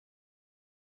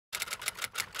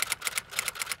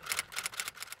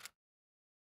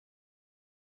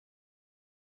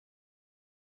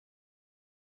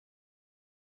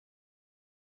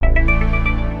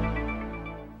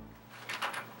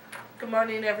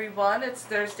morning, everyone. It's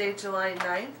Thursday, July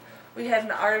 9th. We had an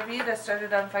RV that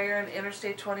started on fire on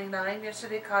Interstate 29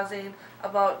 yesterday, causing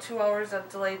about 2 hours of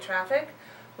delayed traffic.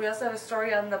 We also have a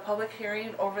story on the public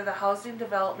hearing over the housing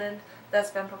development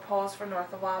that's been proposed for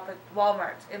north of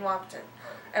Walmart in Wahpeton.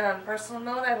 And on a personal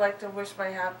note, I'd like to wish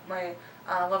my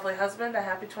lovely husband a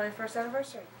happy 21st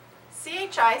anniversary.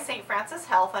 CHI St. Francis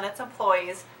Health and its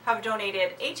employees have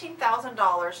donated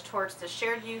 $18,000 towards the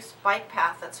shared use bike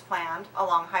path that's planned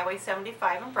along Highway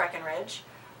 75 in Breckenridge.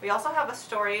 We also have a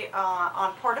story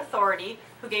on Port Authority,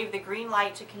 who gave the green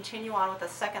light to continue on with a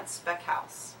second spec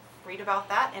house. Read about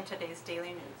that in today's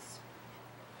Daily News.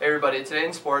 Hey everybody, today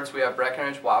in sports we have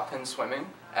Breckenridge Wahpeton swimming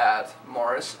at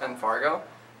Morris and Fargo.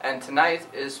 And tonight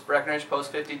is Breckenridge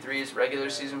Post 53's regular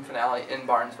season finale in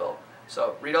Barnesville.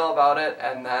 So read all about it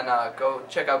and then go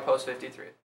check out Post 53.